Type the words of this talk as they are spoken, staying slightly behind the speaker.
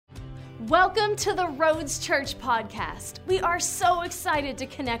Welcome to the Roads Church podcast. We are so excited to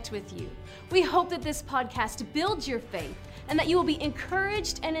connect with you. We hope that this podcast builds your faith and that you will be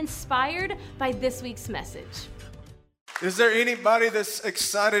encouraged and inspired by this week's message. Is there anybody that's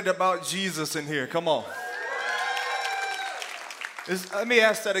excited about Jesus in here? Come on. Let me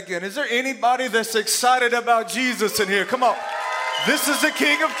ask that again. Is there anybody that's excited about Jesus in here? Come on. This is the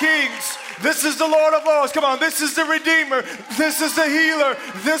King of Kings. This is the Lord of Lords. Come on. This is the Redeemer. This is the Healer.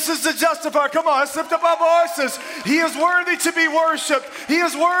 This is the Justifier. Come on. Let's lift up our voices. He is worthy to be worshiped. He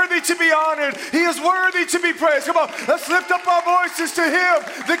is worthy to be honored. He is worthy to be praised. Come on. Let's lift up our voices to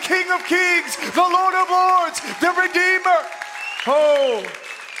Him, the King of Kings, the Lord of Lords, the Redeemer. Oh.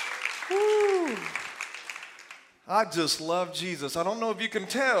 Woo. I just love Jesus. I don't know if you can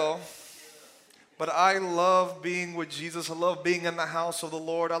tell, but I love being with Jesus. I love being in the house of the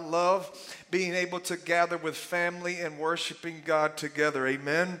Lord. I love being able to gather with family and worshiping God together.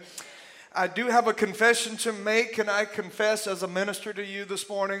 Amen. I do have a confession to make. Can I confess as a minister to you this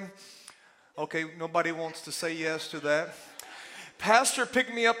morning? Okay, nobody wants to say yes to that. Pastor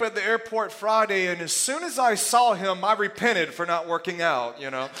picked me up at the airport Friday, and as soon as I saw him, I repented for not working out, you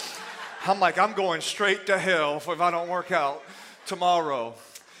know. I'm like, I'm going straight to hell if I don't work out tomorrow.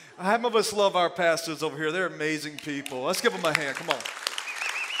 How many of us love our pastors over here? They're amazing people. Let's give them a hand. Come on.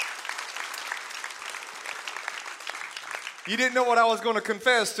 You didn't know what I was going to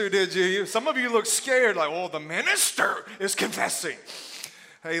confess to, did you? Some of you look scared, like, oh, the minister is confessing.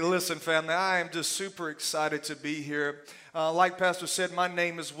 Hey, listen, family, I am just super excited to be here. Like Pastor said, my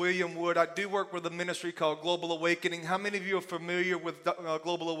name is William Wood. I do work with a ministry called Global Awakening. How many of you are familiar with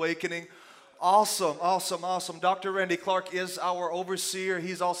Global Awakening? Awesome, awesome, awesome. Dr. Randy Clark is our overseer.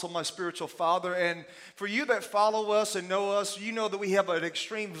 He's also my spiritual father. And for you that follow us and know us, you know that we have an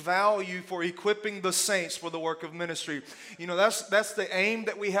extreme value for equipping the saints for the work of ministry. You know, that's the aim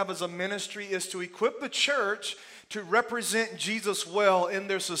that we have as a ministry, is to equip the church to represent Jesus well in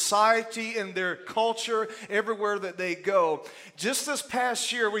their society, in their culture, everywhere that they go. Just this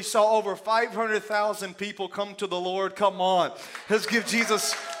past year, we saw over 500,000 people come to the Lord. Come on. Let's give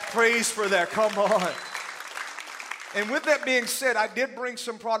Jesus praise for that. Come on. And with that being said, I did bring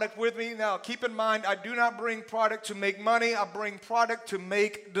some product with me. Now, keep in mind, I do not bring product to make money. I bring product to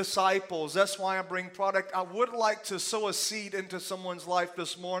make disciples. That's why I bring product. I would like to sow a seed into someone's life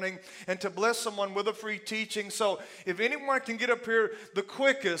this morning and to bless someone with a free teaching. So if anyone can get up here the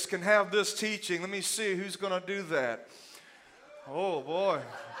quickest can have this teaching. Let me see who's going to do that. Oh, boy.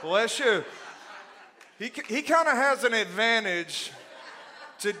 Bless you. He kind of has an advantage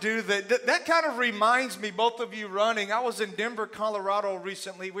to do that. That kind of reminds me, both of you running. I was in Denver, Colorado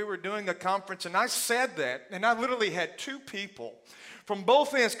recently. We were doing a conference, and I said that, and I literally had two people from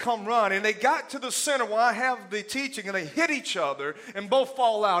both ends come run, and they got to the center where I have the teaching, and they hit each other and both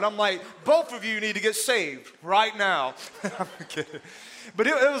fall out. I'm like, both of you need to get saved right now. I'm kidding. But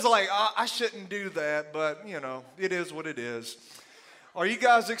it was like, I shouldn't do that, but, you know, it is what it is. Are you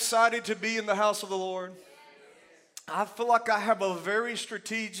guys excited to be in the house of the Lord? I feel like I have a very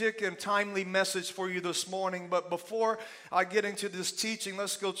strategic and timely message for you this morning, but before I get into this teaching,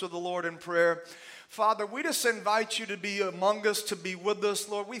 let's go to the Lord in prayer. Father, we just invite you to be among us, to be with us,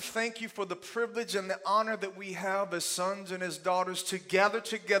 Lord. We thank you for the privilege and the honor that we have as sons and as daughters to gather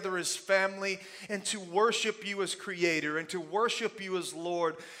together as family and to worship you as Creator and to worship you as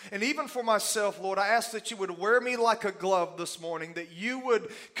Lord. And even for myself, Lord, I ask that you would wear me like a glove this morning, that you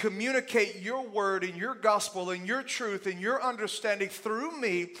would communicate your word and your gospel and your truth and your understanding through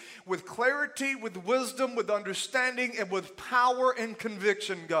me with clarity, with wisdom, with understanding, and with power and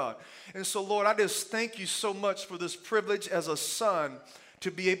conviction, God. And so, Lord, I just thank you so much for this privilege as a son to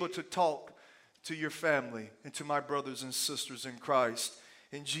be able to talk to your family and to my brothers and sisters in Christ.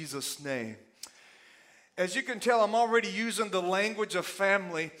 In Jesus' name. As you can tell, I'm already using the language of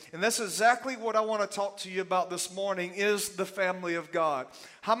family, and that's exactly what I want to talk to you about this morning, is the family of God.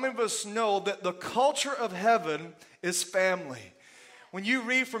 How many of us know that the culture of heaven is family? When you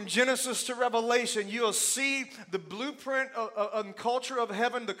read from Genesis to Revelation, you'll see the blueprint and culture of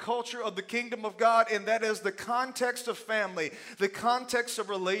heaven, the culture of the kingdom of God, and that is the context of family, the context of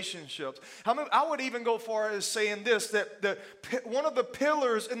relationships. I would even go far as saying this, that one of the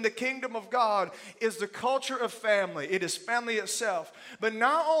pillars in the kingdom of God is the culture of family. It is family itself. But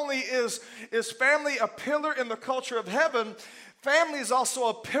not only is family a pillar in the culture of heaven, family is also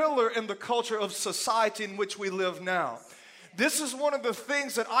a pillar in the culture of society in which we live now. This is one of the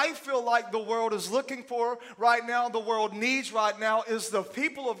things that I feel like the world is looking for right now, the world needs right now, is the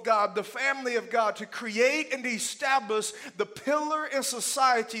people of God, the family of God, to create and establish the pillar in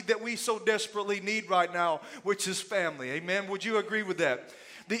society that we so desperately need right now, which is family. Amen? Would you agree with that?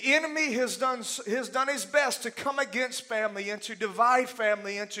 The enemy has done his best to come against family and to divide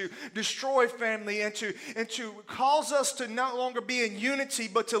family and to destroy family and to cause us to no longer be in unity,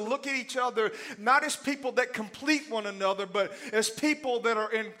 but to look at each other not as people that complete one another, but as people that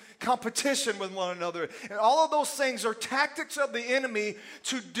are in competition with one another. And all of those things are tactics of the enemy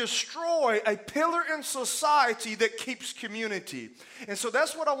to destroy a pillar in society that keeps community. And so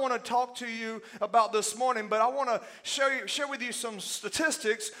that's what I want to talk to you about this morning, but I want to share with you some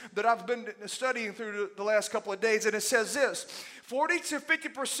statistics that I've been studying through the last couple of days, and it says this: 40 to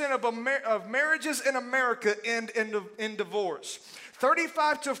 50% of marriages in America end in divorce.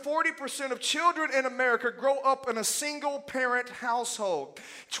 35 to 40% of children in America grow up in a single-parent household.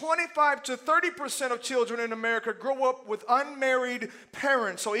 25 to 30% of children in America grow up with unmarried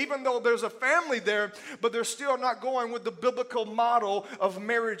parents. So even though there's a family there, but they're still not going with the biblical model of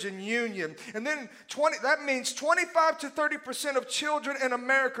marriage and union. And then that means 25 to 30% of children in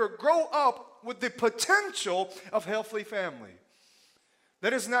America grow up with the potential of healthy family.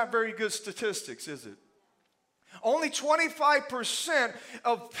 That is not very good statistics, is it? Only 25%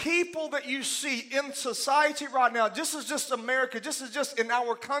 of people that you see in society right now, this is just America, this is just in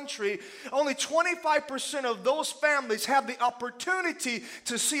our country, only 25% of those families have the opportunity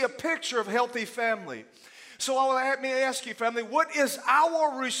to see a picture of healthy family. So let me ask you, family, what is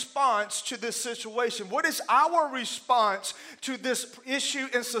our response to this situation? What is our response to this issue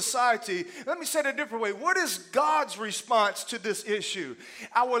in society? Let me say it a different way. What is God's response to this issue?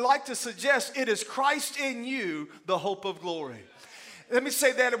 I would like to suggest it is Christ in you, the hope of glory. Let me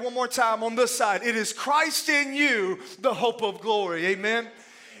say that one more time on this side. It is Christ in you, the hope of glory. Amen.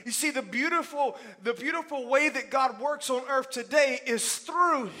 You see, the beautiful way that God works on earth today is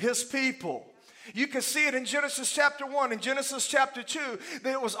through his people. You can see it in Genesis chapter 1 and Genesis chapter 2,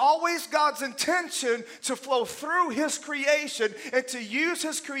 that it was always God's intention to flow through his creation and to use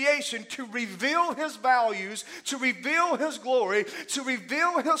his creation to reveal his values, to reveal his glory, to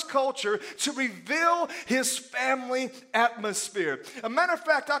reveal his culture, to reveal his family atmosphere. A matter of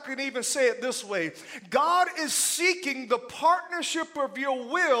fact, I can even say it this way: God is seeking the partnership of your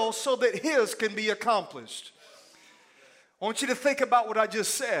will so that his can be accomplished. I want you to think about what I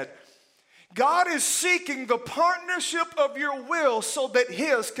just said. God is seeking the partnership of your will so that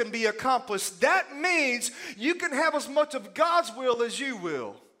his can be accomplished. That means you can have as much of God's will as you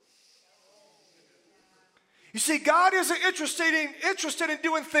will. You see, God isn't interested in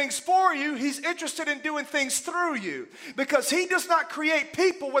doing things for you. He's interested in doing things through you, because he does not create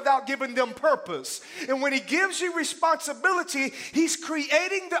people without giving them purpose. And when he gives you responsibility, he's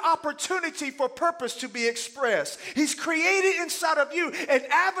creating the opportunity for purpose to be expressed. He's created inside of you an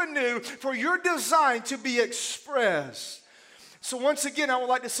avenue for your design to be expressed. So once again, I would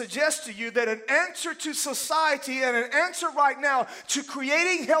like to suggest to you that an answer to society and an answer right now to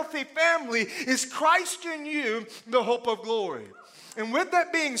creating healthy family is Christ in you, the hope of glory. And with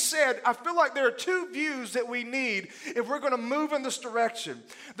that being said, I feel like there are two views that we need if we're going to move in this direction.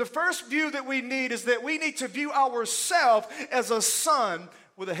 The first view that we need is that we need to view ourselves as a son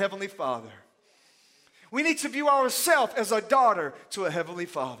with a heavenly Father. We need to view ourselves as a daughter to a heavenly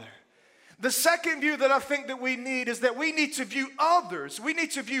Father. The second view that I think that we need is that we need to view others. We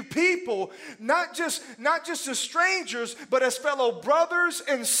need to view people not just as strangers, but as fellow brothers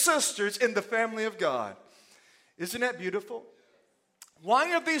and sisters in the family of God. Isn't that beautiful?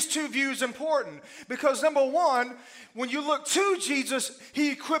 Why are these two views important? Because number one, when you look to Jesus,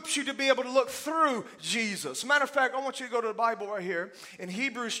 he equips you to be able to look through Jesus. Matter of fact, I want you to go to the Bible right here in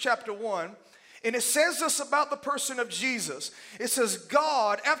Hebrews chapter 1. And it says this about the person of Jesus. It says,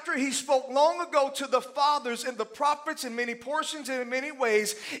 God, after he spoke long ago to the fathers and the prophets in many portions and in many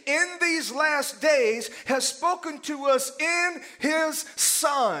ways, in these last days has spoken to us in his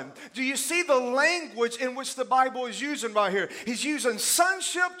Son. Do you see the language in which the Bible is using right here? He's using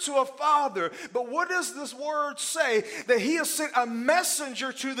sonship to a father. But what does this word say? That he has sent a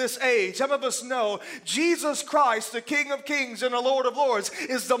messenger to this age. Some of us know Jesus Christ, the King of Kings and the Lord of Lords,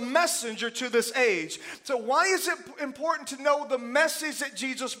 is the messenger to this age. So why is it important to know the message that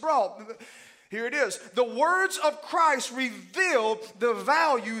Jesus brought? Here it is. The words of Christ reveal the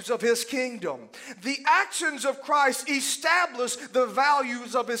values of his kingdom. The actions of Christ establish the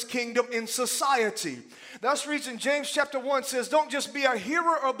values of his kingdom in society. That's the reason James chapter 1 says, don't just be a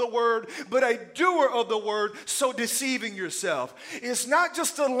hearer of the word, but a doer of the word, so deceiving yourself. It's not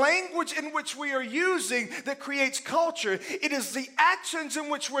just the language in which we are using that creates culture. It is the actions in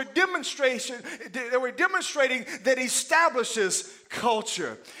which we're demonstrating that establishes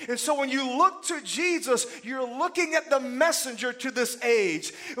culture. And so when you look look to Jesus, you're looking at the messenger to this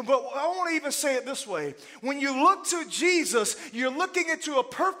age. But I want to even say it this way. When you look to Jesus, you're looking into a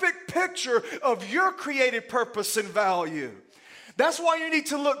perfect picture of your created purpose and value. That's why you need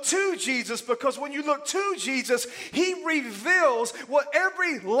to look to Jesus, because when you look to Jesus, he reveals what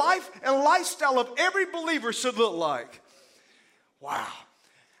every life and lifestyle of every believer should look like. Wow.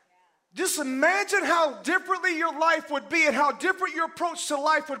 Just imagine how differently your life would be and how different your approach to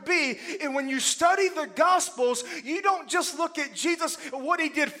life would be. And when you study the Gospels, you don't just look at Jesus and what he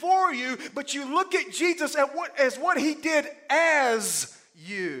did for you, but you look at Jesus as what he did as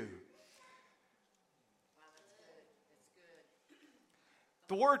you.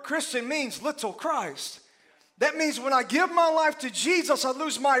 The word Christian means little Christ. That means when I give my life to Jesus, I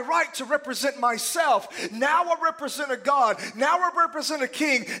lose my right to represent myself. Now I represent a God. Now I represent a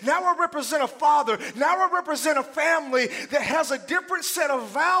king. Now I represent a father. Now I represent a family that has a different set of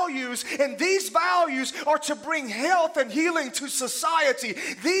values. And these values are to bring health and healing to society.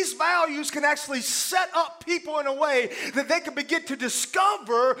 These values can actually set up people in a way that they can begin to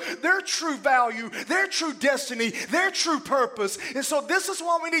discover their true value, their true destiny, their true purpose. And so this is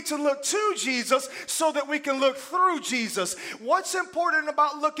why we need to look to Jesus so that we can look through Jesus. What's important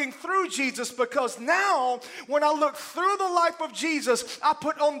about looking through Jesus? Because now, when I look through the life of Jesus, I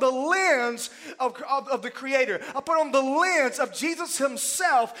put on the lens of the Creator. I put on the lens of Jesus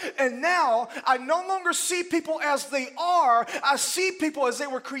himself, and now I no longer see people as they are. I see people as they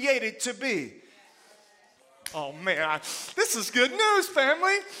were created to be. Oh man, this is good news,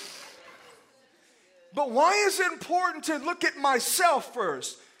 family. But why is it important to look at myself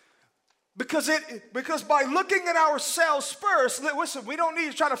first? Because by looking at ourselves first, listen, we don't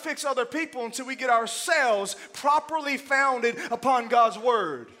need to try to fix other people until we get ourselves properly founded upon God's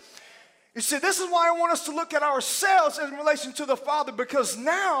word. You see, this is why I want us to look at ourselves in relation to the Father, because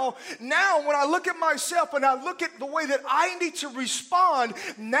now when I look at myself and I look at the way that I need to respond,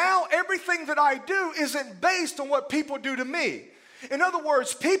 now everything that I do isn't based on what people do to me. In other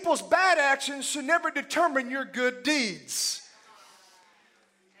words, people's bad actions should never determine your good deeds.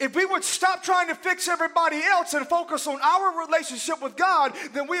 If we would stop trying to fix everybody else and focus on our relationship with God,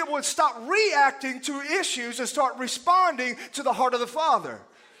 then we would stop reacting to issues and start responding to the heart of the Father.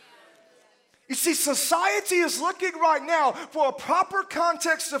 You see, society is looking right now for a proper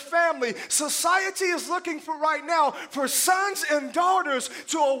context of family. Society is looking for right now for sons and daughters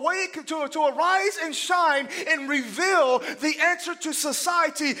to awaken, to arise and shine and reveal the answer to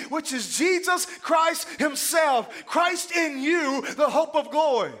society, which is Jesus Christ himself. Christ in you, the hope of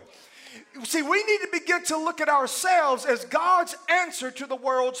glory. See, we need to begin to look at ourselves as God's answer to the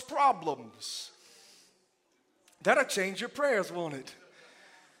world's problems. That'll change your prayers, won't it?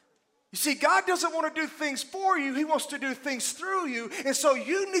 You see, God doesn't want to do things for you. He wants to do things through you. And so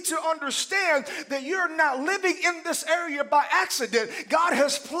you need to understand that you're not living in this area by accident. God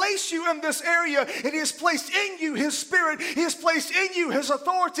has placed you in this area, and he has placed in you his spirit. He has placed in you his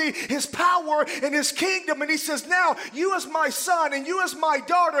authority, his power, and his kingdom. And he says, now you as my son and you as my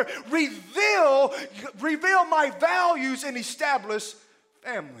daughter, reveal my values and establish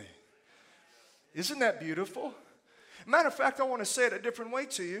family. Isn't that beautiful? Matter of fact, I want to say it a different way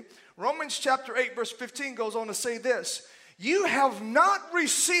to you. Romans chapter 8 verse 15 goes on to say this. You have not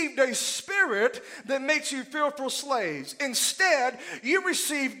received a spirit that makes you fearful slaves. Instead, you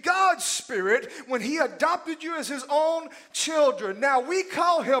received God's spirit when he adopted you as his own children. Now we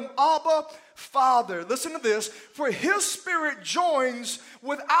call him Abba, Father. Listen to this. For his spirit joins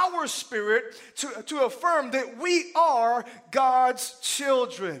with our spirit to affirm that we are God's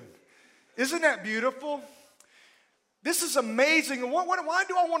children. Isn't that beautiful? This is amazing. And why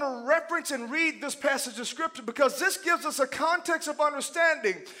do I want to reference and read this passage of Scripture? Because this gives us a context of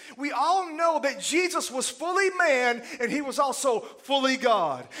understanding. We all know that Jesus was fully man and he was also fully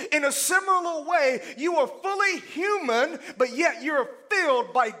God. In a similar way, you are fully human, but yet you're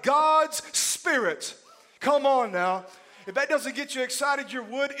filled by God's Spirit. Come on now. If that doesn't get you excited, your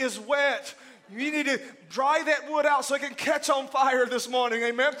wood is wet. You need to dry that wood out so it can catch on fire this morning,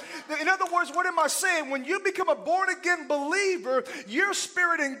 amen? In other words, what am I saying? When you become a born-again believer, your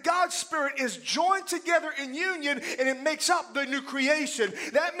spirit and God's spirit is joined together in union, and it makes up the new creation.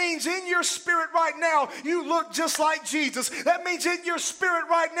 That means in your spirit right now, you look just like Jesus. That means in your spirit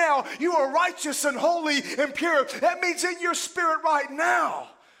right now, you are righteous and holy and pure. That means in your spirit right now,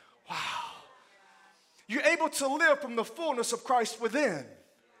 wow, you're able to live from the fullness of Christ within.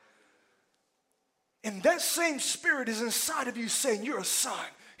 And that same spirit is inside of you saying you're a son,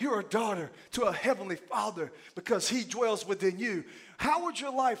 you're a daughter to a heavenly Father because he dwells within you. How would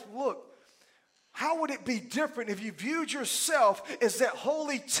your life look How would it be different if you viewed yourself as that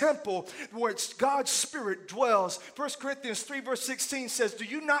holy temple where God's Spirit dwells? 1 Corinthians 3 verse 16 says, do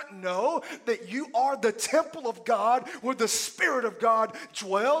you not know that you are the temple of God where the Spirit of God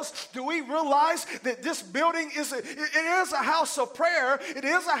dwells? Do we realize that this building is a house of prayer, it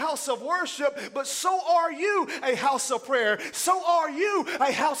is a house of worship, but so are you a house of prayer, so are you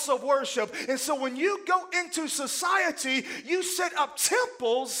a house of worship. And so when you go into society, you set up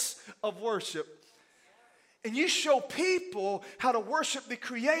temples of worship. And you show people how to worship the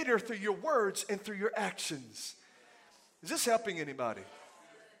Creator through your words and through your actions. Is this helping anybody?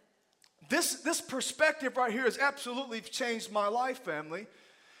 This perspective right here has absolutely changed my life, family.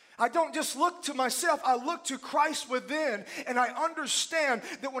 I don't just look to myself, I look to Christ within, and I understand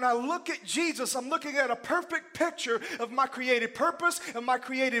that when I look at Jesus, I'm looking at a perfect picture of my created purpose and my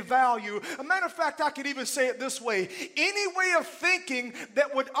created value. A matter of fact, I could even say it this way: any way of thinking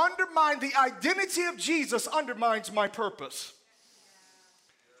that would undermine the identity of Jesus undermines my purpose.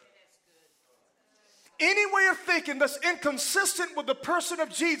 Any way of thinking that's inconsistent with the person of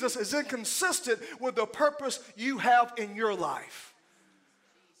Jesus is inconsistent with the purpose you have in your life.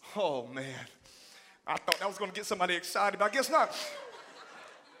 Oh, man. I thought that was going to get somebody excited, but I guess not.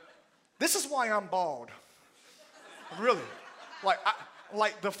 This is why I'm bald. Really.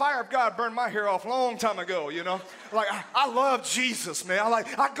 Like the fire of God burned my hair off a long time ago, you know. Like, I love Jesus, man.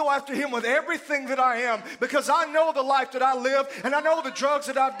 I go after him with everything that I am because I know the life that I live, and I know the drugs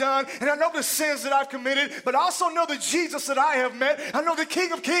that I've done, and I know the sins that I've committed, but I also know the Jesus that I have met. I know the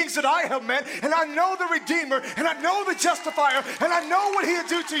King of Kings that I have met, and I know the Redeemer, and I know the Justifier, and I know what he'll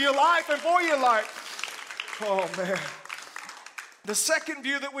do to your life and for your life. Oh, man. The second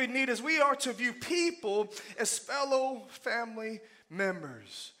view that we need is we are to view people as fellow family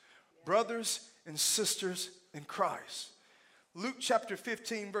members, brothers and sisters in Christ. Luke chapter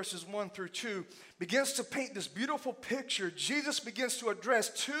 15 verses 1 through 2 begins to paint this beautiful picture. Jesus begins to address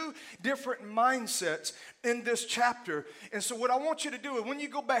two different mindsets in this chapter. And so what I want you to do is when you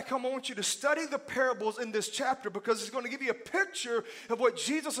go back home, I want you to study the parables in this chapter because it's going to give you a picture of what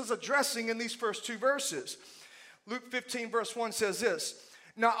Jesus is addressing in these first two verses. Luke 15 verse 1 says this: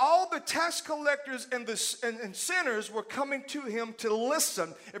 now all the tax collectors and sinners were coming to him to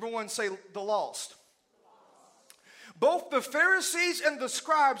listen. Everyone say the lost. Both the Pharisees and the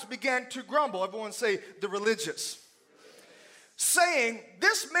scribes began to grumble. Everyone say the religious. Saying,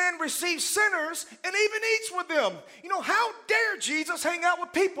 this man receives sinners and even eats with them. You know, how dare Jesus hang out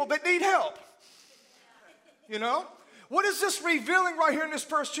with people that need help? You know? What is this revealing right here in this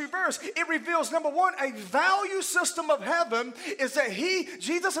first two verses? It reveals, number one, a value system of heaven is that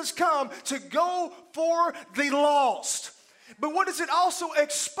Jesus has come to go for the lost. But what does it also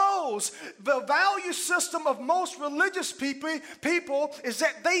expose? The value system of most religious people is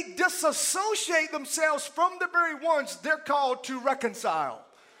that they disassociate themselves from the very ones they're called to reconcile.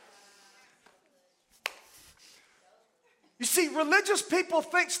 You see, religious people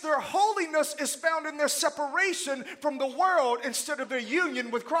think their holiness is found in their separation from the world instead of their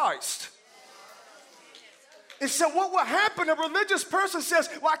union with Christ. And so what will happen, a religious person says,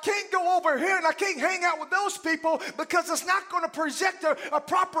 well, I can't go over here and I can't hang out with those people because it's not going to project a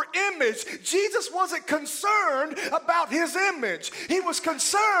proper image. Jesus wasn't concerned about his image. He was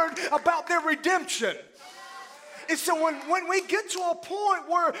concerned about their redemption. And so when we get to a point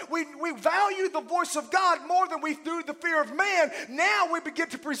where we value the voice of God more than we do the fear of man, now we begin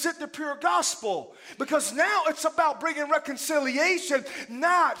to present the pure gospel. Because now it's about bringing reconciliation,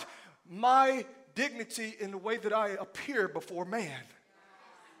 not my dignity in the way that I appear before man.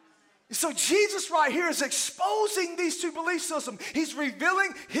 So Jesus right here is exposing these two belief systems. He's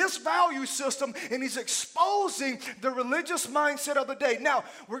revealing his value system and he's exposing the religious mindset of the day. Now,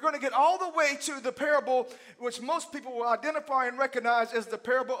 we're going to get all the way to the parable which most people will identify and recognize as the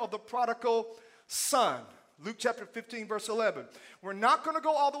parable of the prodigal son. Luke chapter 15 verse 11. We're not going to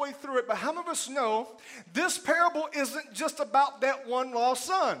go all the way through it, but how many of us know this parable isn't just about that one lost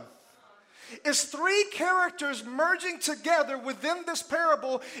son? It's three characters merging together within this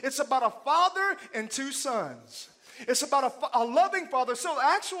parable. It's about a father and two sons. It's about a loving father. So the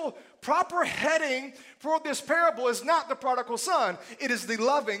actual proper heading for this parable is not the prodigal son. It is the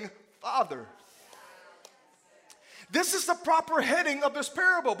loving father. This is the proper heading of this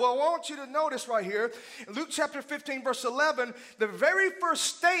parable. But I want you to notice right here, in Luke chapter 15, verse 11, the very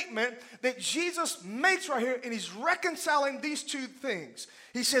first statement that Jesus makes right here, and he's reconciling these two things.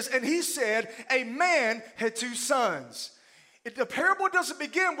 He says, and he said, a man had two sons. The parable doesn't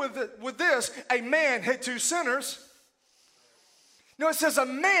begin with this, a man had two sinners. No, it says a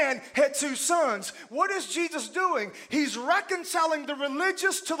man had two sons. What is Jesus doing? He's reconciling the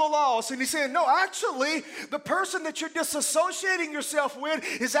religious to the lost. And he's saying, no, actually, the person that you're disassociating yourself with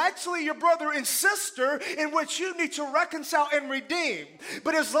is actually your brother and sister in which you need to reconcile and redeem.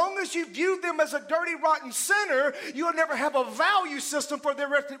 But as long as you view them as a dirty, rotten sinner, you'll never have a value system for their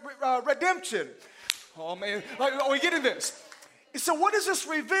redemption. Oh, man. Are we getting this? So what does this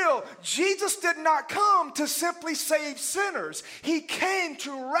reveal? Jesus did not come to simply save sinners. He came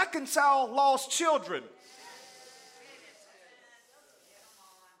to reconcile lost children.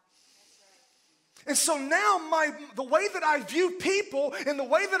 And so now the way that I view people and the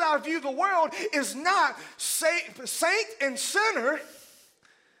way that I view the world is not saint and sinner.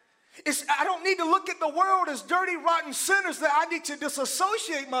 I don't need to look at the world as dirty, rotten sinners that I need to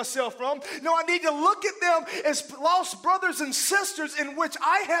disassociate myself from. No, I need to look at them as lost brothers and sisters in which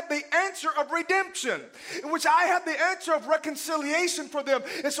I have the answer of redemption, in which I have the answer of reconciliation for them.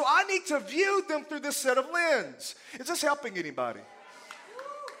 And so I need to view them through this set of lens. Is this helping anybody?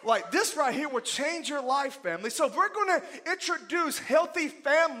 Like this right here will change your life, family. So if we're going to introduce healthy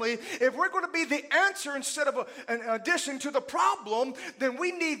family, if we're going to be the answer instead of an addition to the problem, then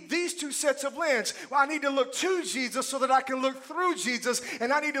we need these two sets of lens. Well, I need to look to Jesus so that I can look through Jesus,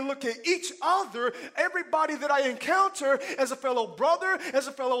 and I need to look at each other, everybody that I encounter as a fellow brother, as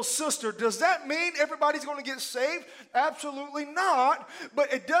a fellow sister. Does that mean everybody's going to get saved? Absolutely not.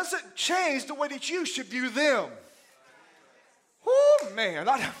 But it doesn't change the way that you should view them. Oh, man,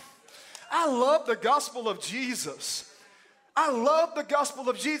 I love the gospel of Jesus. I love the gospel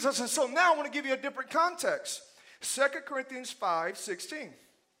of Jesus. And so now I want to give you a different context. 2 Corinthians 5:16.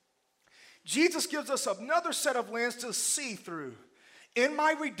 Jesus gives us another set of lens to see through. In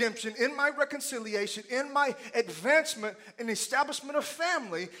my redemption, in my reconciliation, in my advancement and establishment of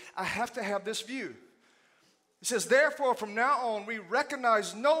family, I have to have this view. It says, therefore, from now on, we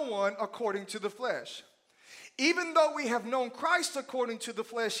recognize no one according to the flesh. Even though we have known Christ according to the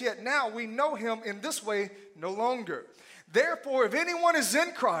flesh, yet now we know him in this way no longer. Therefore, if anyone is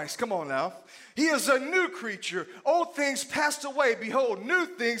in Christ, come on now, he is a new creature. Old things passed away. Behold, new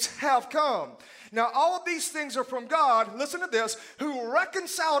things have come. Now, all of these things are from God, listen to this, who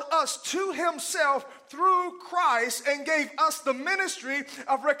reconciled us to himself through Christ and gave us the ministry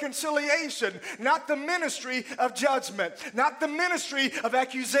of reconciliation, not the ministry of judgment, not the ministry of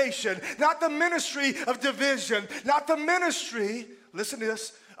accusation, not the ministry of division, not the ministry, listen to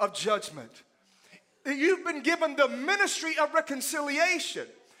this, of judgment. You've been given the ministry of reconciliation,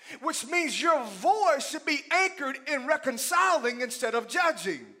 which means your voice should be anchored in reconciling instead of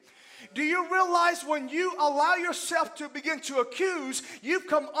judging. Do you realize when you allow yourself to begin to accuse, you've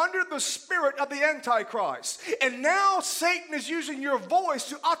come under the spirit of the Antichrist. And now Satan is using your voice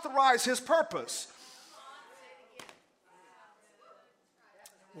to authorize his purpose.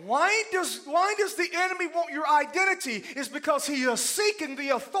 Why does the enemy want your identity? It's because he is seeking the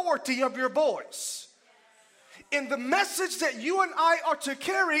authority of your voice. And the message that you and I are to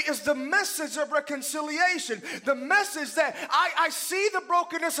carry is the message of reconciliation. The message that I see the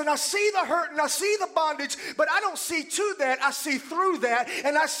brokenness and I see the hurt and I see the bondage, but I don't see to that, I see through that.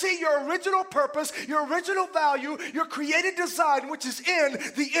 And I see your original purpose, your original value, your created design, which is in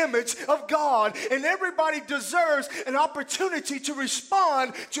the image of God. And everybody deserves an opportunity to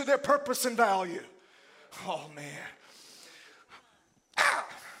respond to their purpose and value. Oh, man. Ah.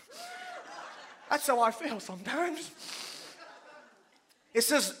 That's how I feel sometimes. It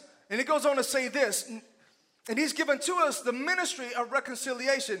says, and it goes on to say this, and he's given to us the ministry of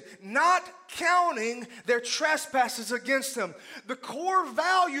reconciliation, not counting their trespasses against them. The core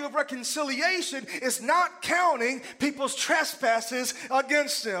value of reconciliation is not counting people's trespasses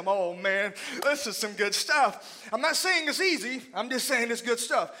against them. Oh, man, this is some good stuff. I'm not saying it's easy. I'm just saying it's good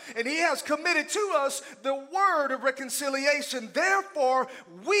stuff. And he has committed to us the word of reconciliation. Therefore,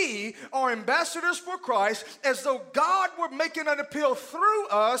 we are ambassadors for Christ, as though God were making an appeal through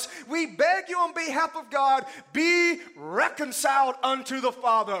us. We beg you on behalf of God, be reconciled unto the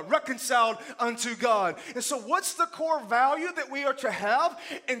Father, reconciled unto God. And so what's the core value that we are to have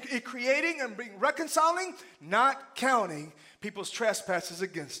in creating and reconciling? Not counting people's trespasses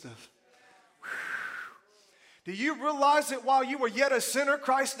against us. Do you realize that while you were yet a sinner,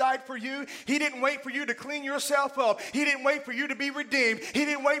 Christ died for you? He didn't wait for you to clean yourself up. He didn't wait for you to be redeemed. He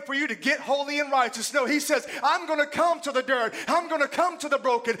didn't wait for you to get holy and righteous. No, he says, I'm going to come to the dirt. I'm going to come to the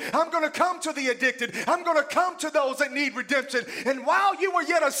broken. I'm going to come to the addicted. I'm going to come to those that need redemption. And while you were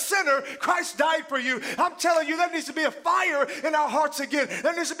yet a sinner, Christ died for you. I'm telling you, there needs to be a fire in our hearts again.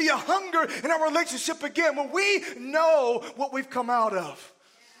 There needs to be a hunger in our relationship again when we know what we've come out of.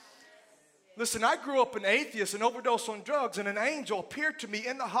 Listen, I grew up an atheist and overdosed on drugs, and an angel appeared to me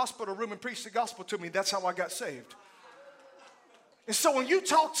in the hospital room and preached the gospel to me. That's how I got saved. And so when you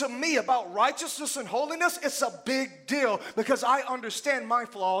talk to me about righteousness and holiness, it's a big deal because I understand my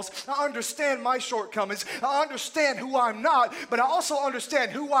flaws. I understand my shortcomings. I understand who I'm not, but I also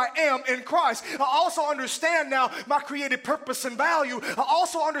understand who I am in Christ. I also understand now my created purpose and value. I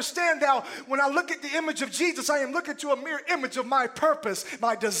also understand now when I look at the image of Jesus, I am looking to a mirror image of my purpose,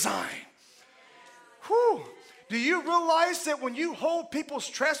 my design. Whew. Do you realize that when you hold people's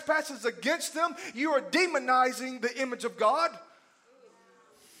trespasses against them, you are demonizing the image of God?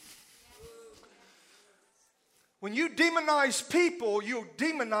 When you demonize people, you're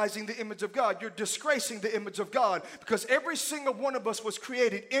demonizing the image of God. You're disgracing the image of God because every single one of us was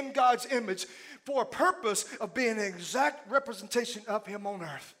created in God's image for a purpose of being an exact representation of Him on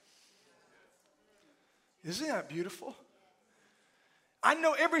earth. Isn't that beautiful? I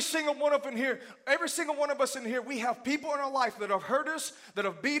know every single one of us in here, we have people in our life that have hurt us, that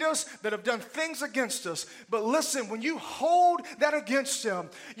have beat us, that have done things against us. But listen, when you hold that against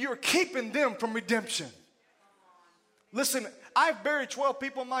them, you're keeping them from redemption. Listen, I've buried 12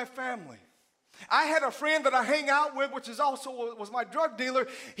 people in my family. I had a friend that I hang out with, which is also was my drug dealer.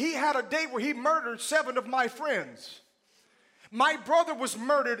 He had a date where he murdered 7 of my friends. My brother was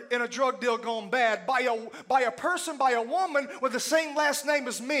murdered in a drug deal gone bad by a woman with the same last name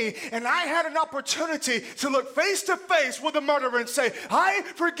as me. And I had an opportunity to look face to face with the murderer and say, I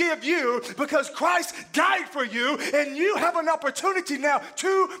forgive you because Christ died for you. And you have an opportunity now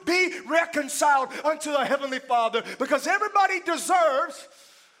to be reconciled unto the Heavenly Father because everybody deserves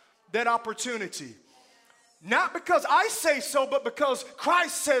that opportunity. Not because I say so, but because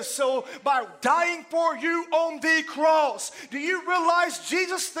Christ says so by dying for you on the cross. Do you realize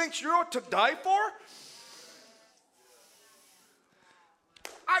Jesus thinks you're to die for?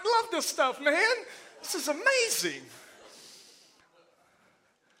 I love this stuff, man. This is amazing.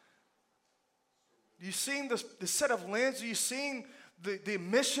 You seen the set of lenses? You seen the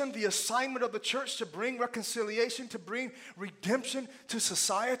mission, the assignment of the church to bring reconciliation, to bring redemption to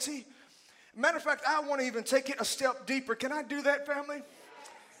society? Matter of fact, I want to even take it a step deeper. Can I do that, family?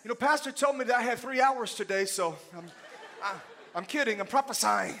 You know, Pastor told me that I had 3 hours today, so I'm kidding. I'm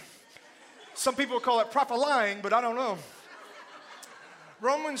prophesying. Some people call it prophesying, but I don't know.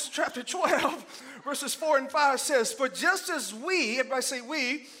 Romans chapter 12, verses 4 and 5 says, for just as we, everybody say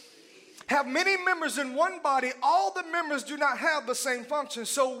we, have many members in one body, all the members do not have the same function.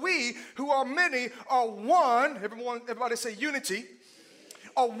 So we, who are many, are one. Everybody say unity.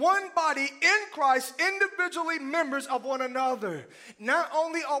 Are one body in Christ, individually members of one another. Not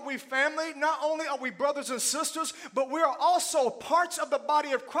only are we family, not only are we brothers and sisters, but we are also parts of the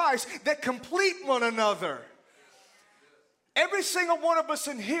body of Christ that complete one another. Every single one of us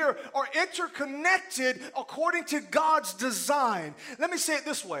in here are interconnected according to God's design. Let me say it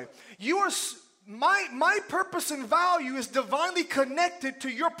this way. My purpose and value is divinely connected to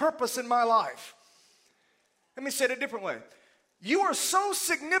your purpose in my life. Let me say it a different way. You are so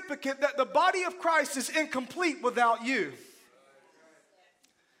significant that the body of Christ is incomplete without you.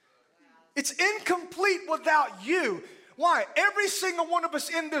 It's incomplete without you. Why? Every single one of us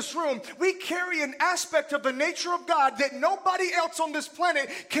in this room, we carry an aspect of the nature of God that nobody else on this planet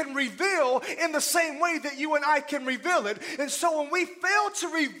can reveal in the same way that you and I can reveal it. And so when we fail to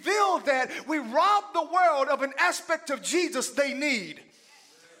reveal that, we rob the world of an aspect of Jesus they need.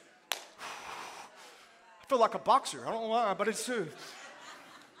 I feel like a boxer. I don't know why, but it's true.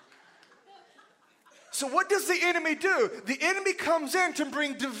 So what does the enemy do? The enemy comes in to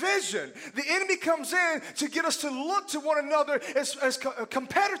bring division. The enemy comes in to get us to look to one another as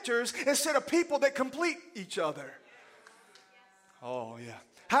competitors instead of people that complete each other. Oh, yeah.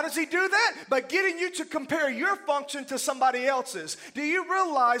 How does he do that? By getting you to compare your function to somebody else's. Do you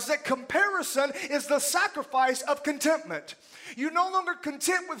realize that comparison is the sacrifice of contentment? You're no longer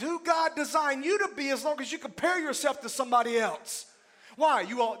content with who God designed you to be as long as you compare yourself to somebody else. Why?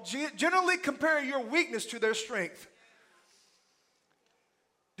 You all generally compare your weakness to their strength.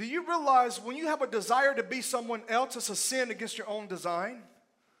 Do you realize when you have a desire to be someone else, it's a sin against your own design?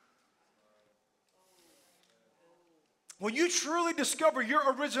 When you truly discover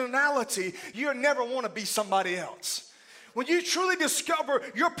your originality, you'll never want to be somebody else. When you truly discover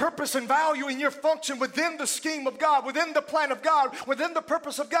your purpose and value and your function within the scheme of God, within the plan of God, within the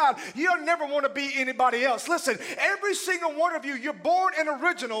purpose of God, you'll never want to be anybody else. Listen, every single one of you, you're born an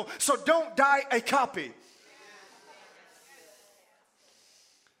original, so don't die a copy.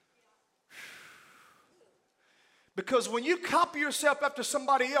 Because when you copy yourself after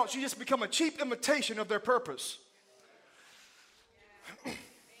somebody else, you just become a cheap imitation of their purpose.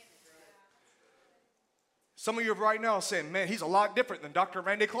 Some of you right now are saying, man, he's a lot different than Dr.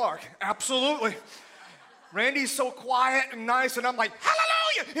 Randy Clark. Absolutely. Randy's so quiet and nice, and I'm like,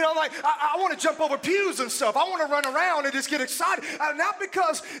 hallelujah! You know, like, I want to jump over pews and stuff. I want to run around and just get excited. Not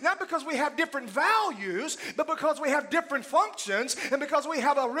because we have different values, but because we have different functions, and because we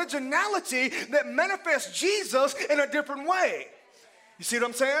have originality that manifests Jesus in a different way. You see what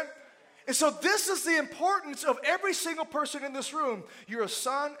I'm saying? And so this is the importance of every single person in this room. You're a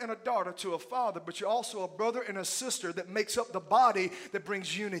son and a daughter to a father, but you're also a brother and a sister that makes up the body that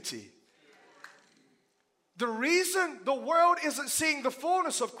brings unity. The reason the world isn't seeing the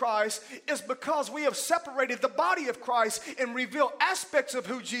fullness of Christ is because we have separated the body of Christ and revealed aspects of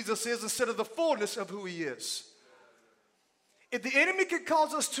who Jesus is instead of the fullness of who he is. If the enemy can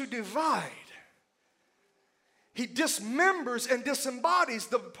cause us to divide, he dismembers and disembodies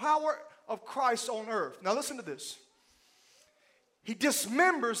the power of Christ on earth. Now listen to this. He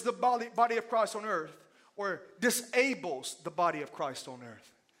dismembers the body of Christ on earth, or disables the body of Christ on earth.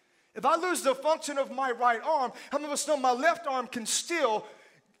 If I lose the function of my right arm, how many of us know my left arm can still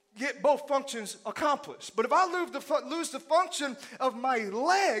get both functions accomplished? But if I lose the function of my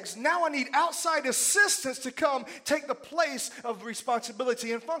legs, now I need outside assistance to come take the place of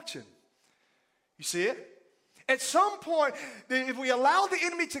responsibility and function. You see it? At some point, if we allow the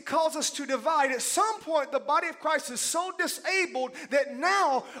enemy to cause us to divide, at some point the body of Christ is so disabled that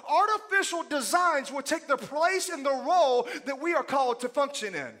now artificial designs will take the place and the role that we are called to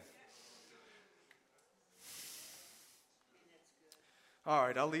function in. All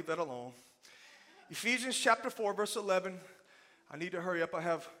right, I'll leave that alone. Ephesians chapter 4, verse 11. I need to hurry up. I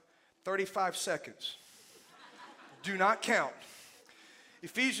have 35 seconds. Do not count.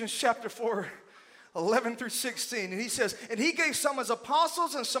 Ephesians chapter 4, 11 through 16. And he says, and he gave some as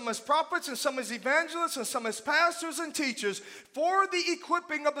apostles and some as prophets and some as evangelists and some as pastors and teachers for the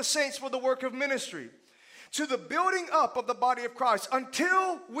equipping of the saints for the work of ministry, to the building up of the body of Christ,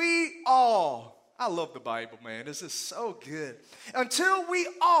 until we all, I love the Bible, man. This is so good. Until we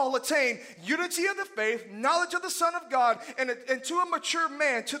all attain unity of the faith, knowledge of the Son of God, and to a mature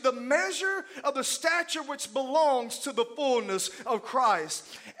man, to the measure of the stature which belongs to the fullness of Christ.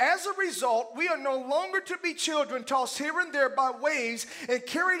 As a result, we are no longer to be children tossed here and there by waves and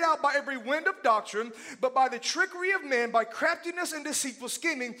carried out by every wind of doctrine, but by the trickery of men, by craftiness and deceitful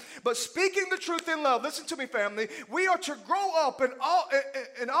scheming, but speaking the truth in love. Listen to me, family. We are to grow up in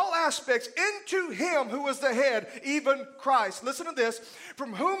all aspects into him who is the head, even Christ. Listen to this.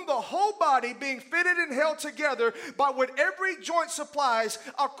 From whom the whole body being fitted and held together by what every joint supplies,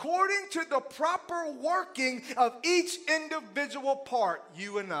 according to the proper working of each individual part,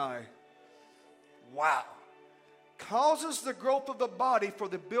 you and I. Wow. Causes the growth of the body for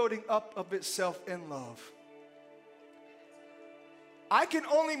the building up of itself in love. I can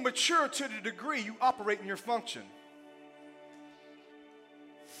only mature to the degree you operate in your function.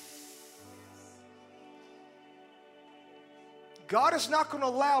 God is not going to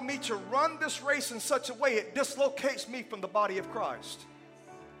allow me to run this race in such a way it dislocates me from the body of Christ.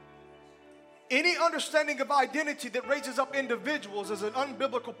 Any understanding of identity that raises up individuals is an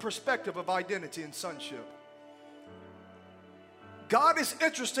unbiblical perspective of identity and sonship. God is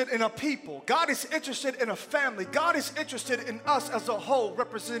interested in a people. God is interested in a family. God is interested in us as a whole,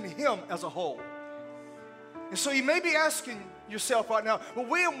 representing him as a whole. And so you may be asking yourself right now, well,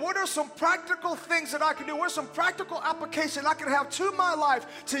 William, what are some practical things that I can do? What are some practical applications I can have to my life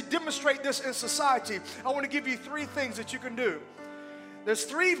to demonstrate this in society? I want to give you 3 things that you can do. There's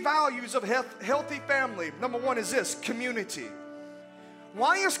 3 values of healthy family. Number 1 is this: community.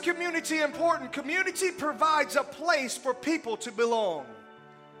 Why is community important? Community provides a place for people to belong.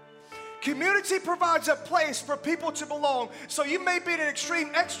 Community provides a place for people to belong. So you may be an extreme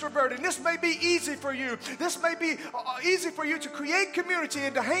extrovert, and this may be easy for you. This may be easy for you to create community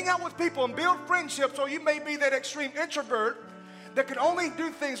and to hang out with people and build friendships, or you may be that extreme introvert that can only do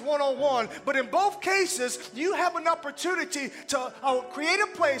things one-on-one. But in both cases, you have an opportunity to create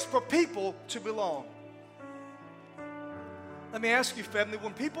a place for people to belong. Let me ask you, family,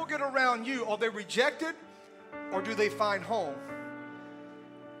 when people get around you, are they rejected or do they find home?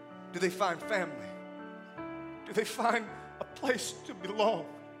 Do they find family? Do they find a place to belong?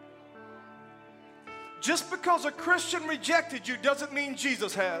 Just because a Christian rejected you doesn't mean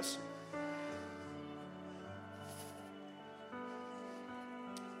Jesus has.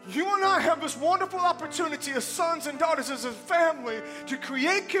 You and I have this wonderful opportunity as sons and daughters, as a family, to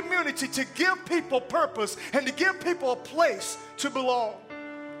create community, to give people purpose, and to give people a place to belong.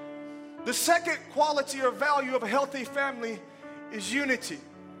 The second quality or value of a healthy family is unity.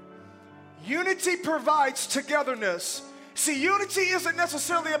 Unity provides togetherness. See, unity isn't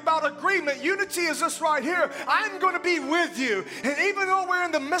necessarily about agreement. Unity is this right here. I'm going to be with you. And even though we're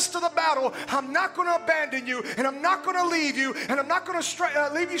in the midst of the battle, I'm not going to abandon you, and I'm not going to leave you, and I'm not going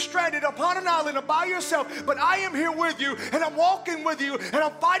to leave you stranded upon an island or by yourself, but I am here with you, and I'm walking with you, and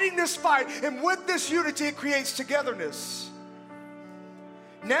I'm fighting this fight. And with this unity, it creates togetherness.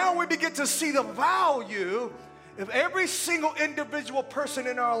 Now we begin to see the value of every single individual person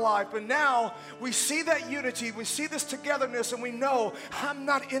in our life. And now we see that unity, we see this togetherness, and we know I'm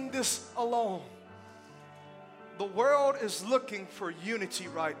not in this alone. The world is looking for unity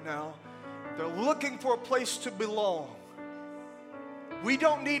right now. They're looking for a place to belong. We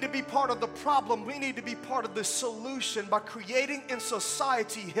don't need to be part of the problem. We need to be part of the solution by creating in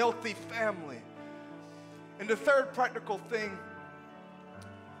society healthy family. And the third practical thing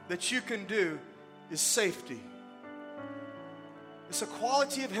that you can do is safety. It's a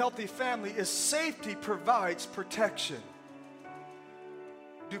quality of healthy family is safety provides protection.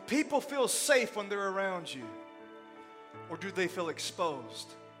 Do people feel safe when they're around you? Or do they feel exposed?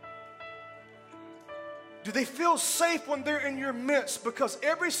 Do they feel safe when they're in your midst? Because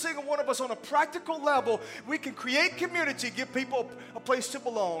every single one of us on a practical level, we can create community, give people a place to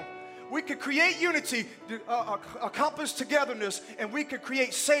belong. We could create unity, accomplish togetherness, and we could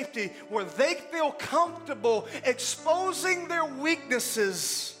create safety where they feel comfortable exposing their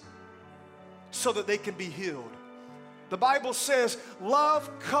weaknesses so that they can be healed. The Bible says love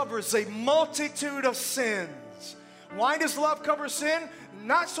covers a multitude of sins. Why does love cover sin?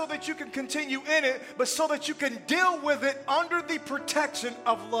 Not so that you can continue in it, but so that you can deal with it under the protection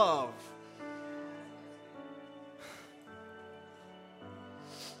of love.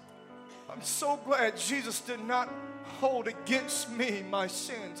 I'm so glad Jesus did not hold against me my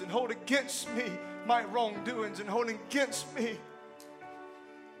sins and hold against me my wrongdoings and hold against me.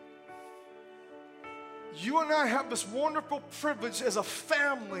 You and I have this wonderful privilege as a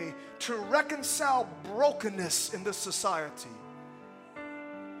family to reconcile brokenness in this society.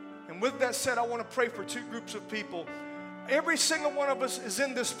 And with that said, I want to pray for two groups of people. Every single one of us is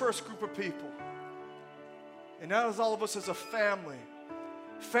in this first group of people. And that is all of us as a family.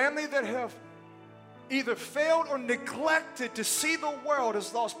 Family that have either failed or neglected to see the world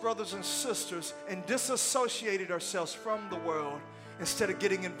as lost brothers and sisters and disassociated ourselves from the world instead of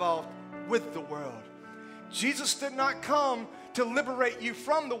getting involved with the world. Jesus did not come to liberate you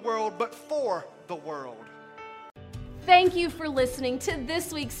from the world, but for the world. Thank you for listening to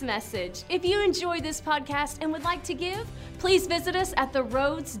this week's message. If you enjoyed this podcast and would like to give, please visit us at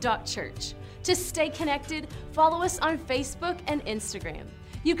theroads.church. To stay connected, follow us on Facebook and Instagram.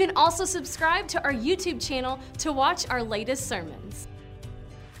 You can also subscribe to our YouTube channel to watch our latest sermons.